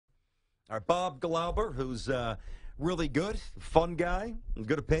All right, Bob Glauber, who's really good, fun guy,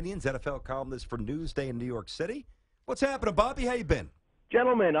 good opinions, NFL columnist for Newday in New York City. What's happening, Bobby? How you been?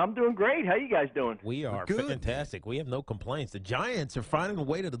 Gentlemen, I'm doing great. How you guys doing? We are Good, fantastic. We have no complaints. The Giants are finding a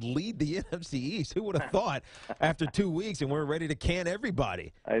way to lead the NFC East. Who would have thought after 2 weeks and we're ready to can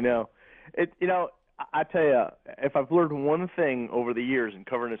everybody? I know. I tell you, if I've learned one thing over the years in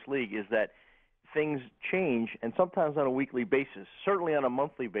covering this league is that things change, and sometimes on a weekly basis, certainly on a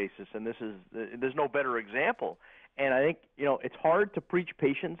monthly basis, and there's no better example. And I think, it's hard to preach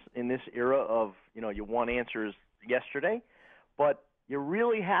patience in this era of, you want answers yesterday, but you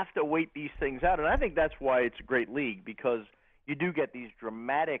really have to wait these things out. And I think that's why it's a great league, because you do get these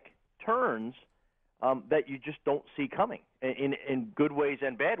dramatic turns that you just don't see coming in good ways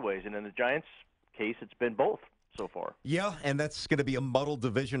and bad ways. And in the Giants' case, it's been both so far. Yeah, and that's going to be a muddled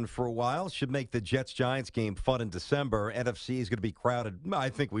division for a while. Should make the Jets-Giants game fun in December. NFC is going to be crowded, I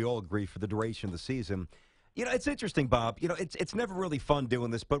think we all agree, for the duration of the season. It's interesting, Bob. It's never really fun doing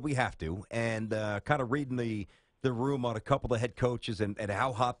this, but we have to. And kind of reading the room on a couple of head coaches and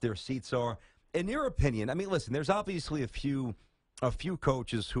how hot their seats are. In your opinion, listen, there's obviously a few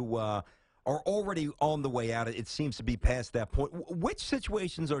coaches who are already on the way out. It seems to be past that point. Which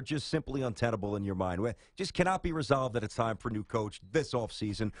situations are just simply untenable in your mind? Where just cannot be resolved that it's time for a new coach this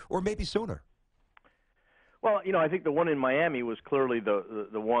offseason or maybe sooner? Well, I think the one in Miami was clearly the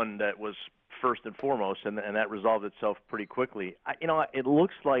one that was first and foremost, and that resolved itself pretty quickly. It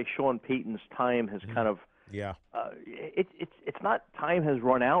looks like Sean Payton's time has kind of it's not time has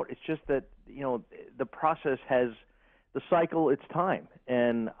run out. It's just that the process has the cycle. It's time,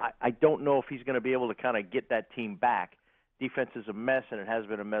 and I don't know if he's going to be able to kind of get that team back. Defense is a mess, and it has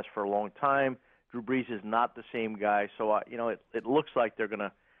been a mess for a long time. Drew Brees is not the same guy, so it looks like they're going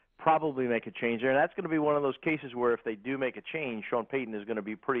to probably make a change there, and that's going to be one of those cases where if they do make a change, Sean Payton is going to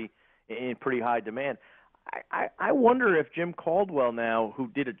be in pretty high demand. I wonder if Jim Caldwell now, who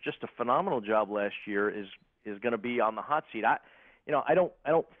did just a phenomenal job last year, is going to be on the hot seat. I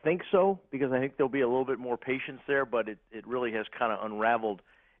don't think so, because I think there'll be a little bit more patience there, but it really has kind of unraveled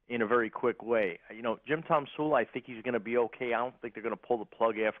in a very quick way. Jim Tom Sula, I think he's going to be okay. I don't think they're going to pull the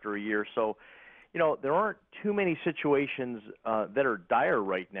plug after a year. So, there aren't too many situations that are dire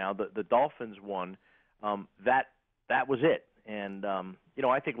right now. The Dolphins one, that was it. And,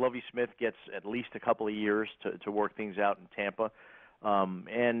 I think Lovie Smith gets at least a couple of years to work things out in Tampa.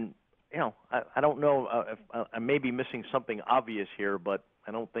 And, I don't know if I may be missing something obvious here, but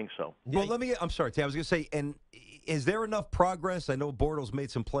I don't think so. Well, I'm sorry, Tim. I was going to say, and is there enough progress? I know Bortles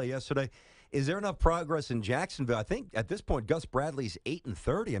made some play yesterday. Is there enough progress in Jacksonville? I think at this point, Gus Bradley's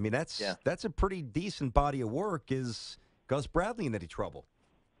 8-30. That's a pretty decent body of work. Is Gus Bradley in any trouble?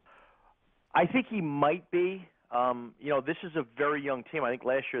 I think he might be. This is a very young team. I think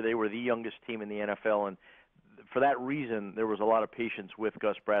last year they were the youngest team in the NFL, and for that reason, there was a lot of patience with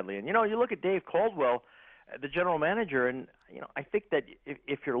Gus Bradley. And, you look at Dave Caldwell, the general manager, and, I think that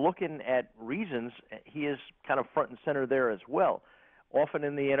if you're looking at reasons, he is kind of front and center there as well. Often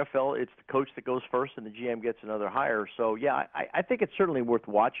in the NFL, it's the coach that goes first and the GM gets another hire. So, yeah, I think it's certainly worth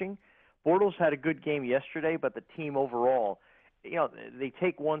watching. Bortles had a good game yesterday, but the team overall, they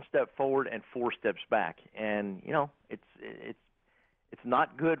take one step forward and 4 steps back. And, it's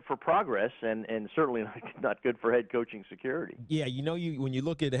not good for progress and certainly not good for head coaching security. Yeah, when you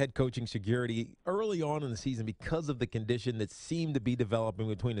look at head coaching security early on in the season, because of the condition that seemed to be developing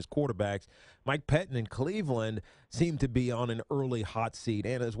between his quarterbacks, Mike Pettin in Cleveland seemed to be on an early hot seat,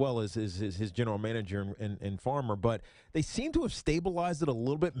 and as well as his general manager and Farmer. But they seem to have stabilized it a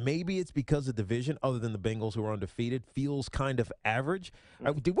little bit. Maybe it's because the division, other than the Bengals who are undefeated, feels kind of average.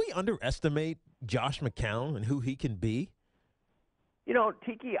 Did we underestimate Josh McCown and who he can be?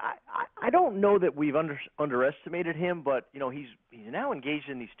 Tiki, I don't know that we've underestimated him, but he's now engaged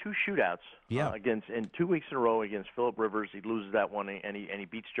in these 2 shootouts in 2 weeks in a row against Phillip Rivers. He loses that one, and he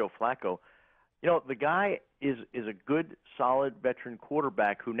beats Joe Flacco. The guy is a good, solid veteran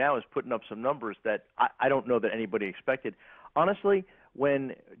quarterback who now is putting up some numbers that I don't know that anybody expected. Honestly,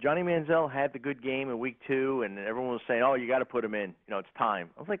 when Johnny Manziel had the good game in week 2, and everyone was saying, "Oh, you got to put him in. It's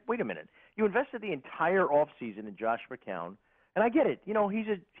time." I was like, "Wait a minute! You invested the entire offseason in Josh McCown." And I get it.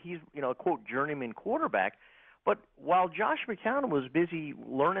 He's a quote journeyman quarterback, but while Josh McCown was busy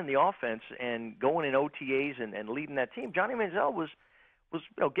learning the offense and going in OTAs and leading that team, Johnny Manziel was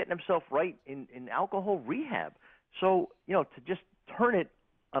getting himself right in alcohol rehab. So to just turn it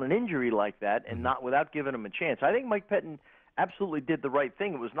on an injury like that and not without giving him a chance, I think Mike Pettin absolutely did the right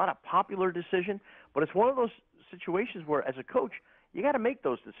thing. It was not a popular decision, but it's one of those situations where, as a coach, you got to make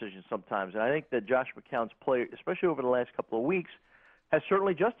those decisions sometimes. And I think that Josh McCown's play, especially over the last couple of weeks, has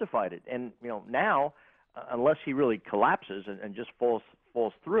certainly justified it. And now, unless he really collapses and just falls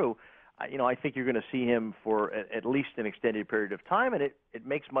through, I think you're going to see him for at least an extended period of time. And it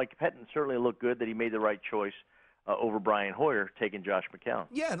makes Mike Pettin certainly look good that he made the right choice over Brian Hoyer, taking Josh McCown.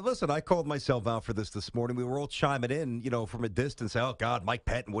 Yeah, and listen, I called myself out for this morning. We were all chiming in, from a distance. Oh, God, Mike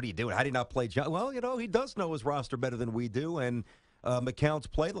Pettin, what are you doing? How do you not play John? Well, he does know his roster better than we do, and McCown's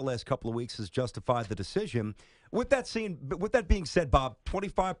play the last couple of weeks has justified the decision. With that being said, Bob,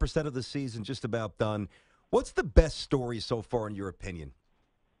 25% of the season just about done. What's the best story so far, in your opinion?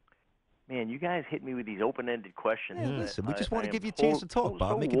 Man, you guys hit me with these open-ended questions. Yeah, listen, we just want to give you a chance to talk,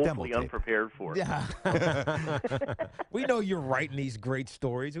 Bob. Make it demo tape. Unprepared for it. Yeah. We know you're writing these great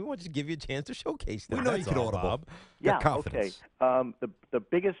stories. We want you to give you a chance to showcase them. We know you can audible, Bob. Yeah, confidence. okay. The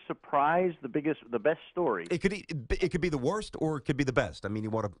biggest surprise, the best story. It could be the worst, or it could be the best. I mean,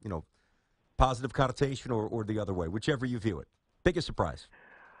 you want a positive connotation, or the other way, whichever you view it. Biggest surprise.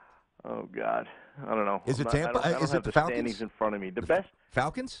 Oh God, I don't know. Is it Tampa? I don't Is have it the the Falcons? standings in front of me. The best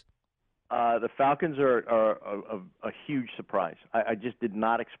Falcons? The Falcons are a huge surprise. I just did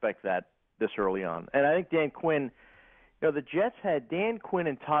not expect that this early on. And I think Dan Quinn, the Jets had Dan Quinn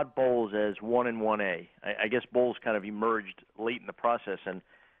and Todd Bowles as 1 and 1A. I guess Bowles kind of emerged late in the process, and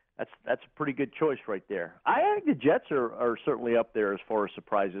that's a pretty good choice right there. I think the Jets are certainly up there as far as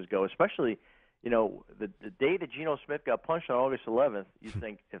surprises go, especially, the day that Geno Smith got punched on August 11th, you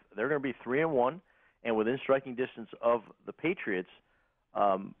think if they're going to be 3 and 1 and within striking distance of the Patriots,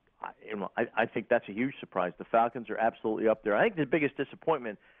 I think that's a huge surprise. The Falcons are absolutely up there. I think the biggest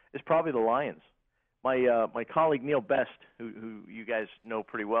disappointment is probably the Lions. My colleague Neil Best, who you guys know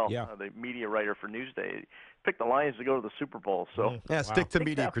pretty well, the media writer for Newsday, picked the Lions to go to the Super Bowl. So stick to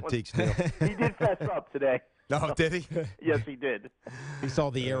media critiques, Neil. He did fess up today. Oh, did he? Yes, he did. He saw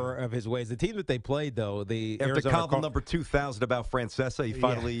the error of his ways. The team that they played, though, after column number 2,000 about Francesa, he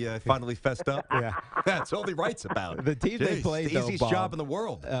finally fessed up. Yeah, that's all he writes about. The team they played, the easiest Bob, job in the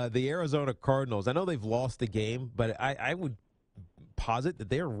world. The Arizona Cardinals. I know they've lost the game, but I would posit that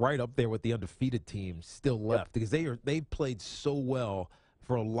they're right up there with the undefeated teams still left because they played so well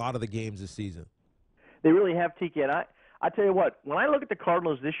for a lot of the games this season. They really have, Tiki. And I tell you what, when I look at the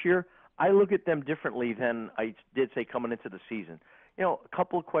Cardinals this year, I look at them differently than I did, say, coming into the season. A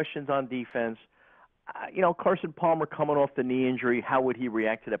couple of questions on defense. Carson Palmer coming off the knee injury, how would he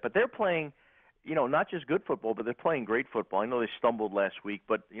react to that? But they're playing, not just good football, but they're playing great football. I know they stumbled last week,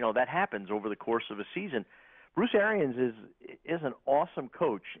 but, that happens over the course of a season. Bruce Arians is an awesome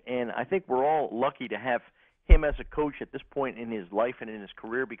coach, and I think we're all lucky to have him as a coach at this point in his life and in his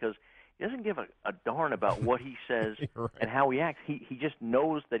career because he doesn't give a darn about what he says right. and how he acts. He just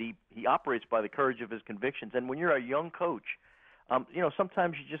knows that he operates by the courage of his convictions. And when you're a young coach,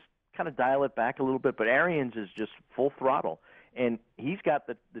 sometimes you just kind of dial it back a little bit. But Arians is just full throttle, and he's got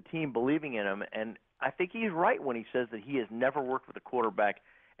the team believing in him. And I think he's right when he says that he has never worked with a quarterback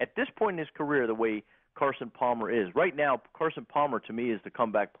at this point in his career the way Carson Palmer is. Right now, Carson Palmer to me is the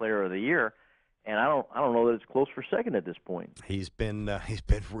comeback player of the year. And I don't know that it's close for second at this point. He's been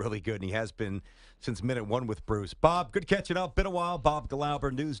really good, and he has been since minute one with Bruce. Bob, good catching up. Been a while. Bob Glauber,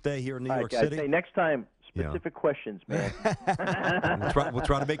 Newsday here in New York City. Hey, next time, specific questions, man. We'll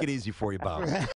try to make it easy for you, Bob.